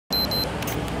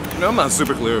Now, I'm not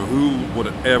super clear who would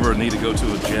ever need to go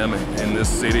to a gym in this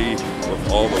city with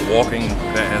all the walking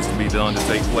that has to be done to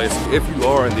take place. If you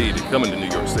are indeed coming to New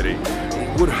York City,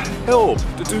 it would help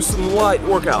to do some light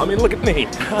workout. I mean, look at me.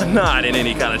 I'm not in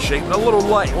any kind of shape, but a little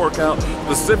light workout,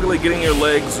 specifically getting your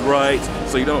legs right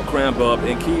so you don't cramp up,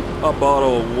 and keep a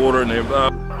bottle of water nearby.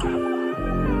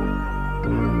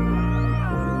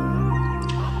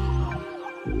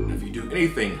 If you do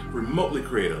anything remotely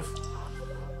creative,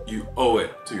 you owe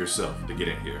it to yourself to get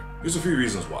in here. Here's a few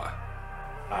reasons why.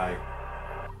 I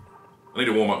need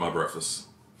to warm up my breakfast.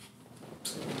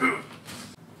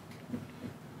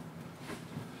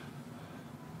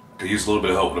 Could use a little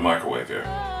bit of help with the microwave here.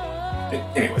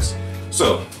 Anyways,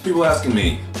 so people asking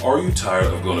me, are you tired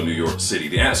of going to New York City?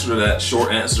 The answer to that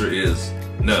short answer is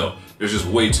no. There's just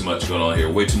way too much going on here,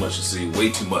 way too much to see,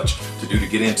 way too much to do, to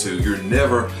get into. You're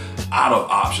never out of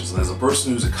options. And as a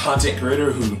person who's a content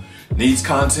creator who needs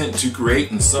content to create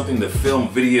and something to film,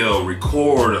 video,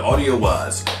 record,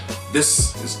 audio-wise,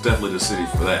 this is definitely the city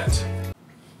for that.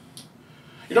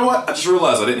 You know what? I just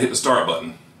realized I didn't hit the start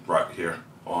button right here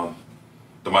on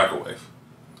the microwave.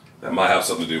 That might have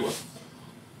something to do with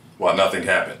why nothing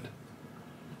happened.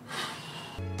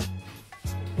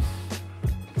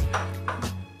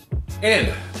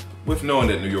 And with knowing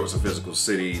that New York's a physical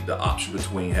city, the option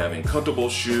between having comfortable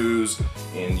shoes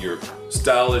and your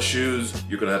stylish shoes,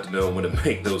 you're gonna have to know when to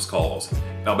make those calls.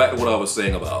 Now back to what I was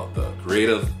saying about the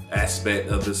creative aspect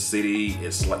of this city.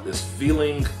 It's like this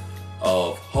feeling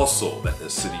of hustle that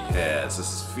this city has.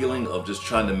 This feeling of just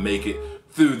trying to make it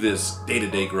through this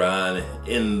day-to-day grind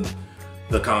in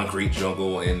the concrete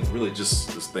jungle, and really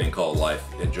just this thing called life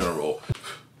in general.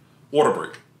 Water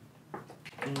break.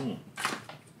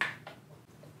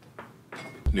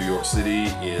 New York City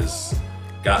is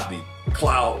got the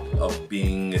clout of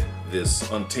being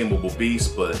this untamable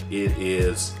beast, but it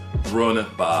is run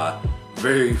by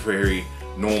very, very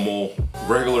normal,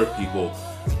 regular people,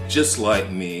 just like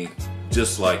me,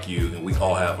 just like you, and we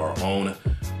all have our own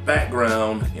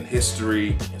background and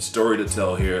history and story to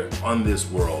tell here on this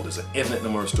world. There's an infinite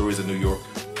number of stories in New York.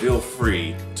 Feel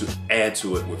free to add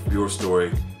to it with your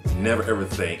story. Never ever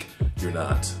think you're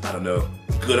not, I don't know,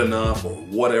 good enough or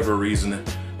whatever reason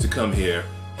to come here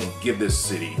and give this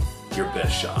city your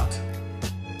best shot.